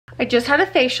I just had a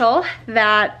facial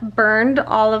that burned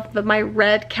all of my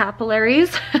red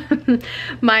capillaries.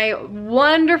 My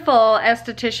wonderful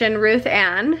esthetician, Ruth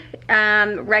Ann,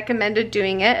 recommended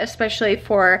doing it, especially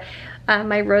for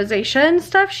my rosacea and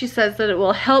stuff. She says that it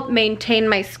will help maintain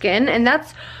my skin, and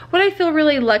that's what I feel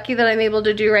really lucky that I'm able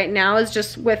to do right now, is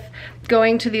just with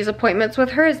going to these appointments with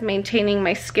her, is maintaining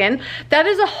my skin. That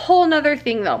is a whole nother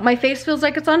thing though. My face feels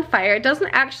like it's on fire. It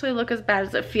doesn't actually look as bad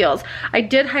as it feels. I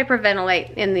did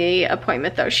hyperventilate in the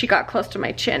appointment though. She got close to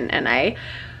my chin and I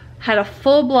had a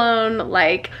full-blown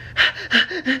like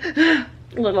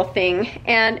little thing,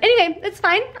 and anyway, it's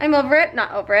fine. I'm over it.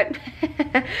 Not over it.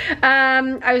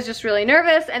 I was just really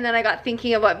nervous, and then I got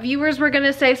thinking of what viewers were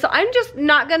gonna say, so I'm just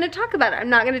not gonna talk about it. I'm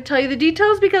not gonna tell you the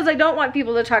details because I don't want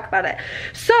people to talk about it.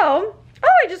 So, oh,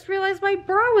 I just realized my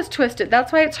bra was twisted.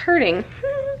 That's why it's hurting.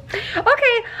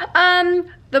 Okay,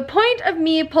 the point of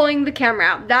me pulling the camera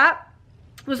out, that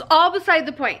was all beside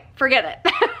the point. Forget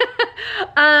it.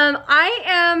 I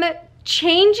am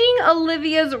changing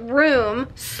Olivia's room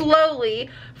slowly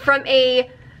from a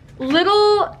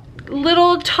little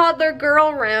toddler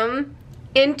girl room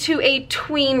into a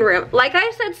tween room. Like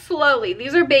I said, slowly.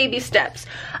 These are baby steps.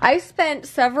 I spent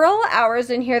several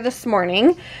hours in here this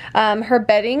morning. Her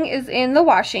bedding is in the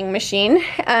washing machine.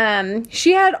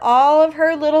 She had all of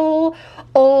her little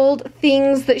old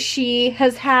things that she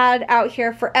has had out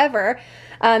here forever.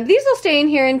 These will stay in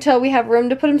here until we have room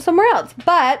to put them somewhere else.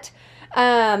 But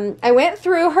I went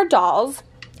through her dolls,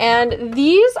 and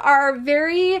these are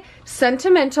very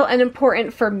sentimental and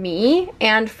important for me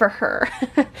and for her.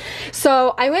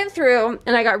 So I went through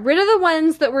and I got rid of the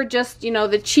ones that were just, you know,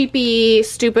 the cheapy,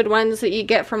 stupid ones that you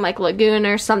get from like Lagoon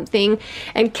or something,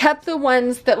 and kept the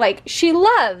ones that like she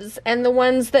loves and the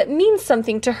ones that mean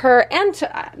something to her and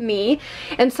to me.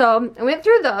 And so I went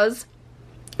through those,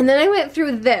 and then I went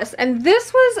through this, and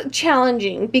this was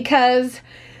challenging because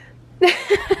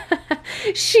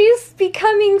she's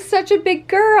becoming such a big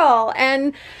girl,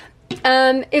 and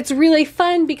it's really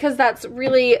fun because that's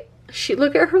really,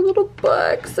 look at her little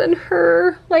books and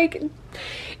her like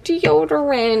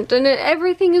deodorant, and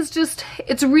everything is just,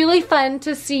 it's really fun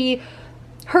to see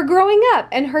her growing up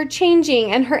and her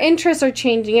changing, and her interests are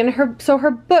changing, and her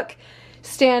book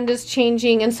stand is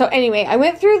changing. And so anyway, I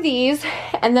went through these,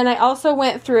 and then I also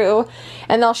went through,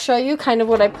 and I'll show you kind of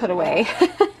what I put away.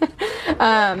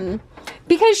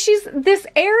 Because she's this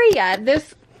area,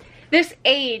 this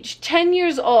age, 10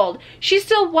 years old, she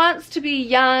still wants to be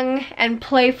young and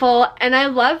playful, and I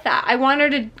love that. I want her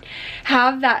to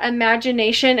have that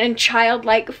imagination and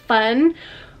childlike fun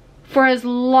for as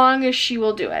long as she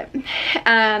will do it.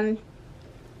 And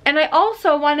I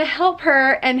also want to help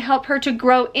her and help her to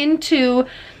grow into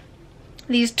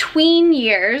these tween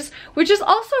years, which is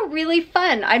also really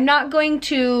fun. I'm not going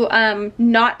to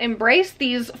not embrace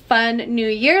these fun new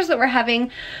years that we're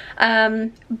having,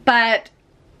 but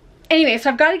anyway, so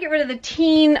I've got to get rid of the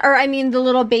the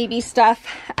little baby stuff.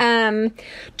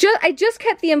 I just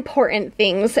kept the important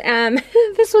things.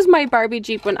 This was my Barbie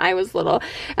Jeep when I was little.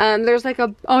 There's like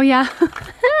a, oh yeah,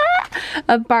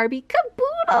 a Barbie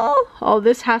caboodle. Oh,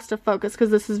 this has to focus because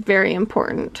this is very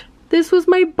important. This was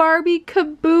my Barbie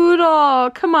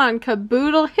caboodle. Come on,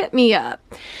 caboodle, hit me up.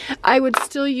 I would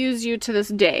still use you to this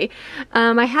day.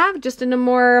 I have, just in a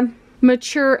more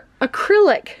mature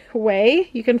acrylic way.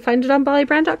 You can find it on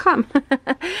balletbrand.com.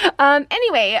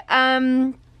 Anyway,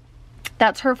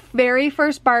 that's her very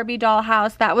first Barbie doll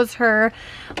house. That was her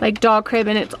like doll crib,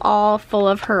 and it's all full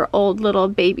of her old little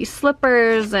baby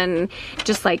slippers and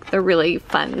just like the really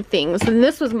fun things. And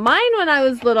this was mine when I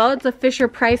was little. It's a Fisher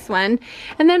Price one.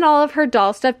 And then all of her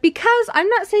doll stuff, because I'm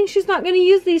not saying she's not going to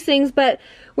use these things, but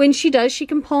when she does, she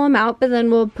can pull them out, but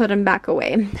then we'll put them back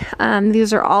away.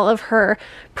 These are all of her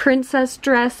princess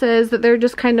dresses that they're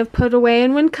just kind of put away.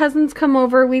 And when cousins come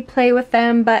over, we play with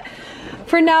them, but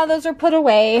for now, those are put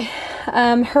away.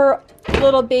 Her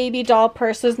little baby doll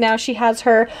purses, now she has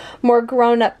her more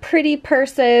grown-up pretty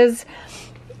purses.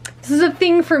 This is a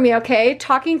thing for me, okay?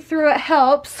 Talking through it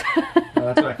helps.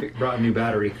 That's why I brought a new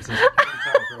battery, because it's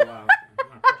been for a while.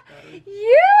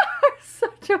 You are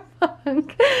such a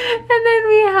punk. And then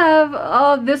we have,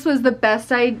 oh, this was the best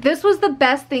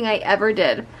thing I ever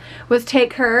did, was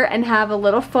take her and have a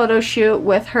little photo shoot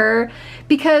with her,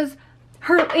 because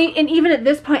and even at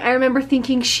this point, I remember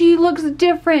thinking, she looks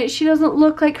different. She doesn't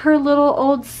look like her little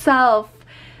old self.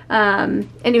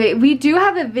 Anyway, we do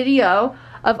have a video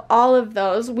of all of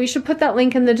those. We should put that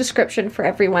link in the description for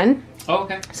everyone. Oh,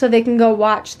 okay. So they can go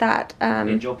watch that.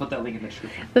 And Joel, put that link in the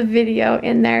description. The video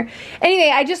in there. Anyway,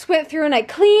 I just went through and I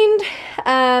cleaned.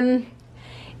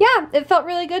 Yeah, it felt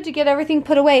really good to get everything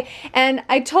put away. And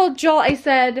I told Joel, I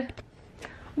said,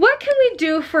 what can we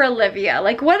do for Olivia?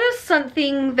 Like, what is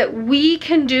something that we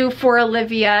can do for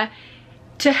Olivia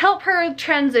to help her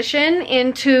transition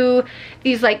into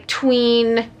these like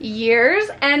tween years?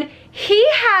 And he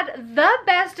had the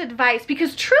best advice,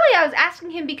 because truly I was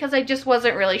asking him because I just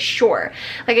wasn't really sure.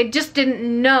 Like, I just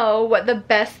didn't know what the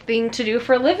best thing to do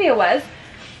for Olivia was.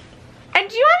 And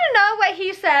do you want to know what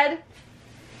he said?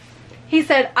 He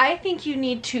said, I think you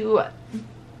need to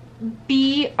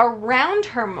be around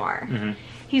her more.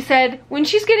 He said, when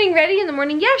she's getting ready in the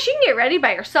morning, yeah, she can get ready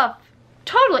by herself.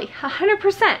 Totally,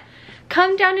 100%.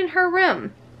 Come down in her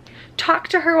room. Talk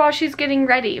to her while she's getting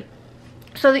ready.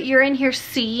 So that you're in here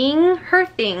seeing her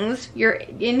things. You're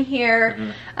in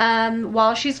here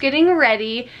while she's getting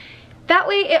ready. That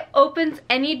way it opens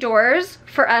any doors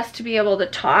for us to be able to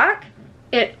talk.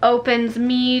 It opens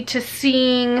me to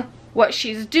seeing what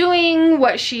she's doing,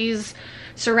 what she's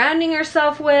surrounding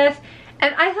herself with.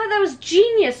 And I thought that was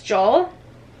genius, Joel.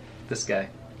 This guy.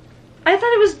 I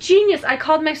thought it was genius. I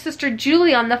called my sister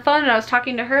Julie on the phone and I was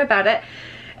talking to her about it.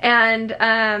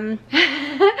 And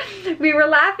we were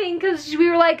laughing because we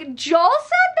were like, Joel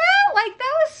said that? Like,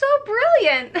 that was so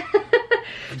brilliant.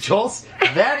 Joel's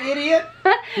that idiot?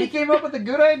 He came up with a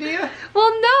good idea?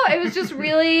 Well, no, it was just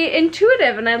really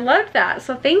intuitive and I loved that.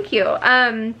 So thank you.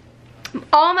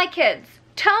 All my kids,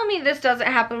 tell me this doesn't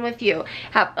happen with you.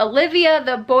 Have Olivia,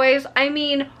 the boys, I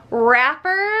mean,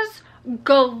 rappers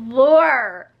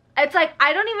galore. It's like,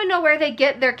 I don't even know where they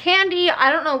get their candy.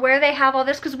 I don't know where they have all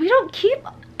this because we don't keep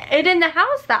it in the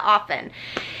house that often.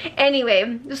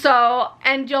 Anyway, so,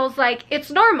 and Joel's like,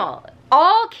 it's normal.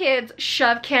 All kids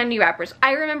shove candy wrappers.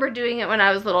 I remember doing it when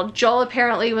I was little. Joel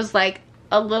apparently was like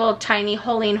a little tiny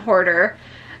Hoellein hoarder.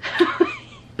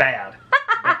 Bad.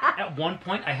 At one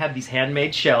point, I had these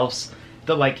handmade shelves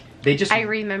that, like, they just... I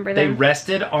remember them. They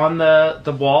rested on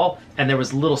the wall, and there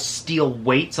was little steel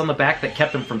weights on the back that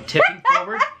kept them from tipping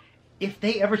forward. If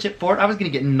they ever tipped forward, I was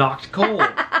going to get knocked cold.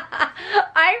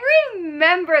 I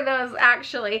remember those,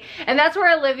 actually. And that's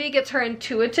where Olivia gets her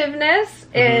intuitiveness,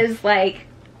 is, like,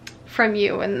 from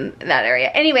you in that area.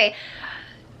 Anyway,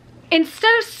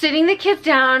 instead of sitting the kids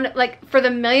down, like, for the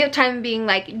millionth time being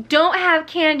like, don't have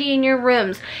candy in your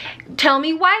rooms. Tell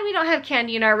me why we don't have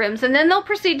candy in our rooms. And then they'll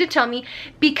proceed to tell me,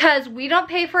 because we don't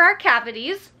pay for our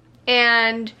cavities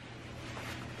and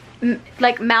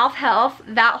like mouth health,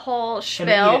 that whole spiel. And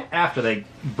they eat it after they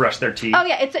brush their teeth. Oh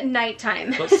yeah, it's at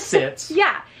nighttime. So it sits.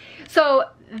 Yeah. So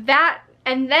that,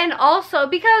 and then also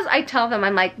because I tell them,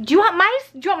 I'm like, do you want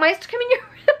mice? Do you want mice to come in your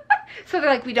room? So they're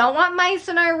like, we don't want mice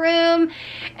in our room,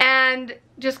 and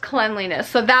just cleanliness.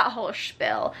 So that whole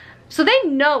spiel. So they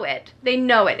know it. They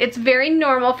know it. It's very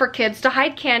normal for kids to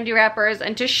hide candy wrappers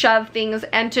and to shove things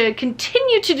and to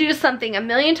continue to do something a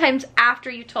million times after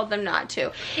you told them not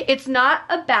to. It's not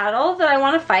a battle that I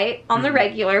want to fight on the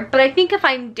regular, but I think if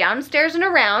I'm downstairs and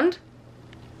around,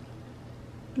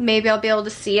 maybe I'll be able to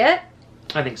see it.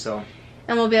 I think so.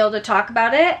 And we'll be able to talk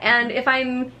about it. And if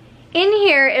I'm in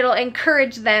here, it'll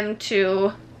encourage them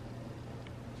to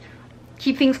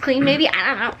keep things clean, maybe? I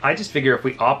don't know. I just figure if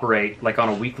we operate like on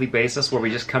a weekly basis where we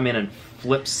just come in and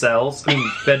flip cells, I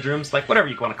mean bedrooms, like whatever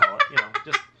you want to call it, you know,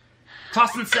 just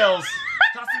tossing cells,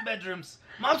 tossing bedrooms.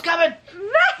 Mom's coming!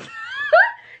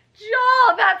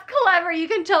 Joel, that's clever. You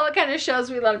can tell what kind of shows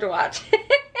we love to watch.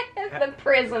 The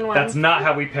prison ones. That's not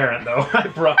how we parent though, I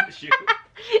promise you.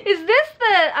 Is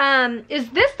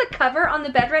this the cover on the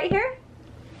bed right here?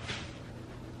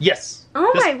 Yes.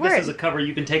 Oh my word. This is a cover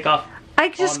you can take off. I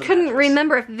just couldn't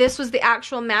remember if this was the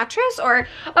actual mattress or...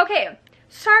 Okay,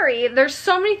 sorry, there's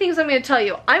so many things I'm going to tell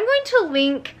you. I'm going to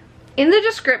link in the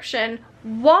description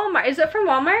Walmart. Is it from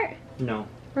Walmart? No.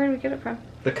 Where did we get it from?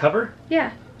 The cover?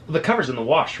 Yeah. The cover's in the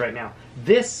wash right now.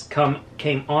 This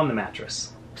came on the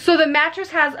mattress. So the mattress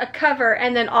has a cover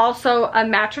and then also a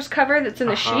mattress cover that's in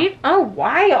the sheet? Oh,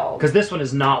 wild. Because this one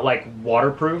is not like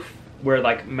waterproof. Where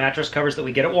like mattress covers that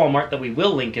we get at Walmart that we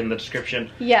will link in the description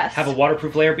have a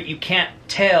waterproof layer, but you can't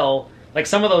tell, like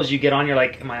some of those you get on, you're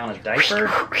like, am I on a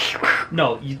diaper?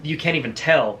 No, you can't even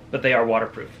tell, but they are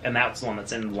waterproof, and that's the one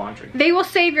that's in the laundry. They will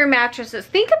save your mattresses.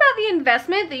 Think about the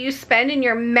investment that you spend in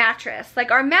your mattress. Like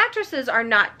our mattresses are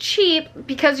not cheap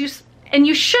because you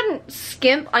shouldn't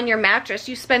skimp on your mattress.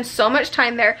 You spend so much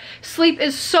time there. Sleep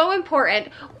is so important.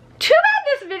 Too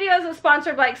bad this video isn't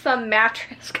sponsored by like some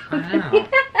mattress company.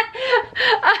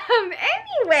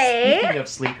 Anyway. Speaking of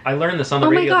sleep, I learned this on the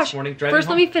radio this morning. First,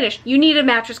 let me finish. You need a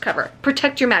mattress cover.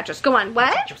 Protect your mattress. Go on.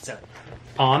 What?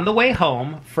 On the way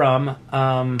home from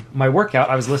my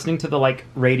workout, I was listening to the like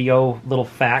radio little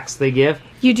facts they give.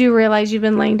 You do realize you've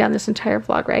been laying down this entire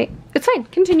vlog, right? It's fine.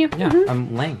 Continue. Yeah,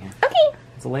 I'm laying here. Okay.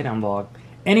 It's a lay down vlog.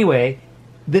 Anyway,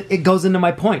 it goes into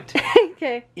my point.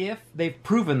 Okay. If they've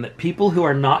proven that people who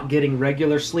are not getting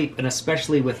regular sleep, and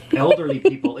especially with elderly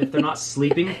people, if they're not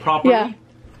sleeping properly,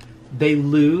 they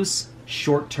lose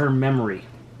short-term memory.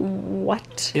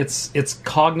 What? It's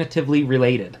cognitively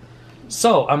related.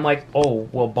 So I'm like, oh,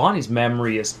 well, Bonnie's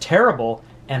memory is terrible,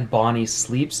 and Bonnie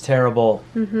sleeps terrible.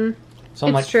 Mm-hmm. So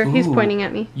I'm like, true. He's pointing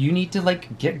at me. You need to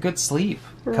like get good sleep.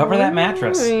 Cover that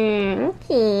mattress.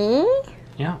 Okay.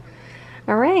 Yeah.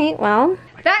 All right. Well,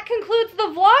 that concludes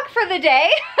the vlog for the day.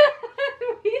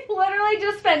 We literally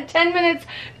just spent 10 minutes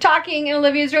talking in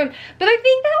Olivia's room, but I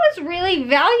think that was really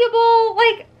valuable.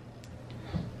 Like,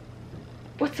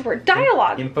 what's the word?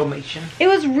 Dialogue. Information. It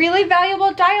was really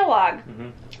valuable dialogue. Mm-hmm.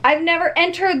 I've never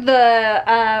entered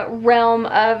the realm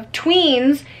of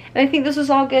tweens, and I think this was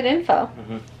all good info.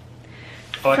 Mm-hmm.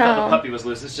 Oh, I thought the puppy was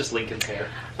loose. It's just Lincoln's hair.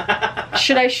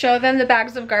 Should I show them the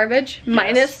bags of garbage? Yes.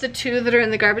 Minus the 2 that are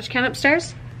in the garbage can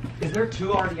upstairs? Is there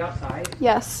 2 already outside?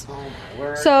 Yes. Oh my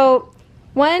word. So,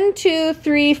 1, 2,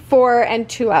 3, 4, and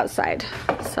 2 outside.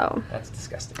 So. That's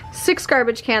disgusting. 6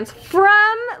 garbage cans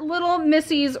from little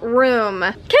Missy's room.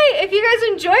 Okay, if you guys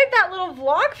enjoyed that little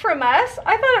vlog from us,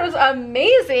 I thought it was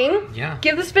amazing. Yeah.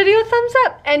 Give this video a thumbs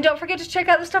up. And don't forget to check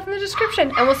out the stuff in the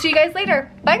description. And we'll see you guys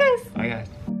later. Bye, guys. Bye, guys.